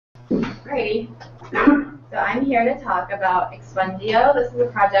Alrighty, so I'm here to talk about Expungio. This is a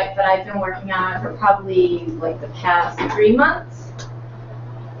project that I've been working on for probably like the past 3 months.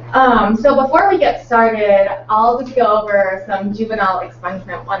 So before we get started, I'll just go over some juvenile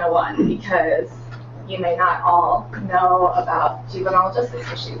expungement 101 because you may not all know about juvenile justice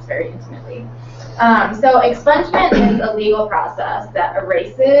issues very intimately. So expungement is a legal process that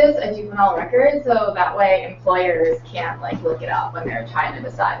erases a juvenile record, so that way employers can't look it up when they're trying to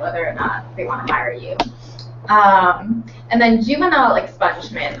decide whether or not they want to hire you. And then juvenile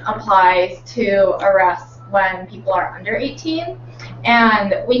expungement applies to arrests when people are under 18.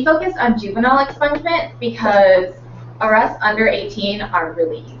 And we focus on juvenile expungement because arrests under 18 are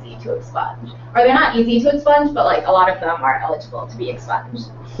really easy to expunge. Or they're not easy to expunge, but a lot of them are eligible to be expunged.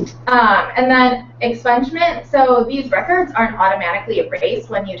 And then expungement, so these records aren't automatically erased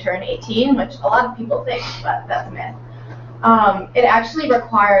when you turn 18, which a lot of people think, but that's a myth. It actually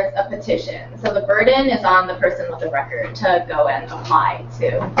requires a petition. So the burden is on the person with the record to go and apply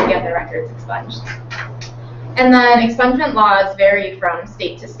to get their records expunged. And then expungement laws vary from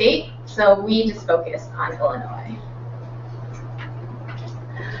state to state, so we just focus on Illinois.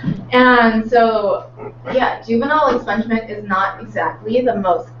 And so, yeah, juvenile expungement is not exactly the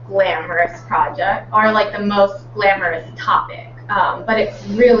most glamorous project or the most glamorous topic, but it's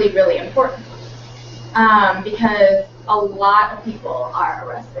really, really important because a lot of people are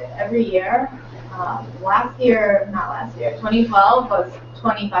arrested every year. 2012 was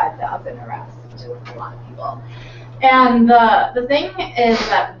 25,000 arrests, which is a lot of people. And the thing is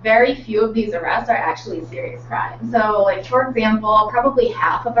that very few of these arrests are actually serious crimes. So, for example, probably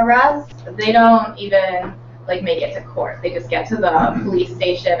half of arrests, they don't even make it to court. They just get to the police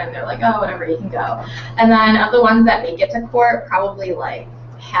station and they're like, oh, whatever, you can go. And then of the ones that make it to court, probably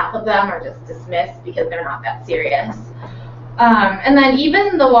half of them are just dismissed because they're not that serious. And then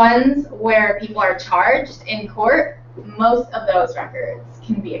even the ones where people are charged in court, most of those records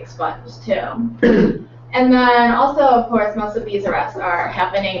can be expunged too. And then also, of course, most of these arrests are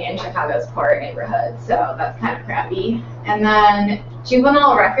happening in Chicago's poor neighborhoods, so that's kind of crappy. And then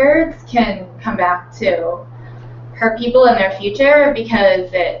juvenile records can come back to hurt people in their future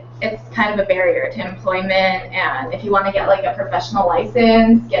because it's kind of a barrier to employment, and if you want to get a professional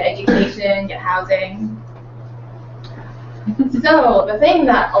license, get education, get housing. So the thing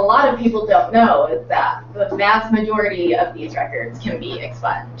that a lot of people don't know is that the vast majority of these records can be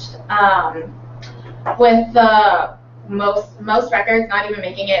expunged. With most records not even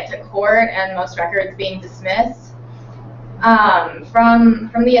making it to court and most records being dismissed. From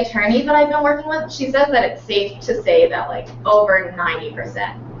the attorney that I've been working with, she says that it's safe to say that over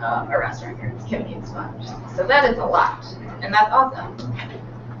 90% of arrest records can be expunged. So that is a lot, and that's awesome.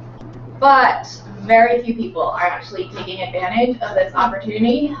 But very few people are actually taking advantage of this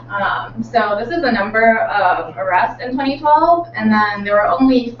opportunity. So this is the number of arrests in 2012, and then there were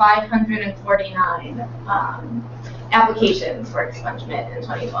only 549 applications for expungement in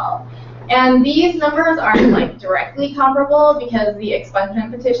 2012. And these numbers aren't directly comparable because the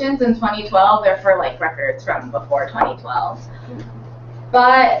expungement petitions in 2012, they're for records from before 2012.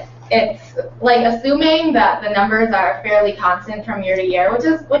 But it's assuming that the numbers are fairly constant from year to year, which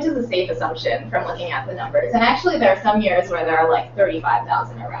is a safe assumption from looking at the numbers. And actually, there are some years where there are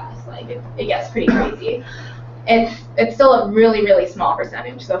 35,000 arrests. It gets pretty crazy. It's still a really, really small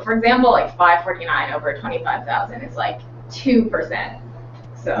percentage. So for example, 549 over 25,000 is 2%.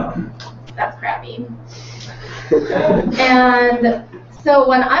 So that's crappy. And so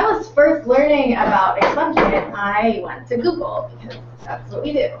when I was first learning about expungement, I went to Google because that's what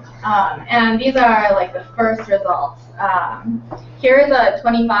we do. And these are the first results. Here is a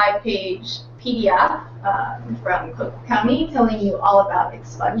 25-page PDF from Cook County telling you all about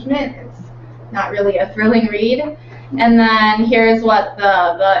expungement. It's not really a thrilling read. And then here's what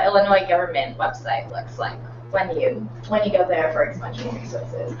the Illinois government website looks like when you go there for expungement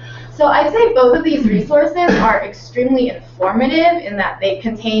resources. So I'd say both of these resources are extremely informative in that they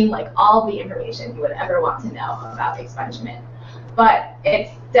contain all the information you would ever want to know about expungement. But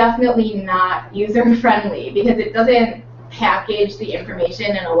it's definitely not user-friendly because it doesn't package the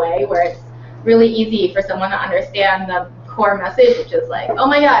information in a way where it's really easy for someone to understand the core message, which is oh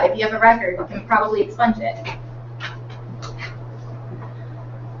my god, if you have a record, you can probably expunge it.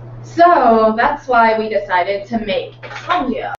 So that's why we decided to make Expungio.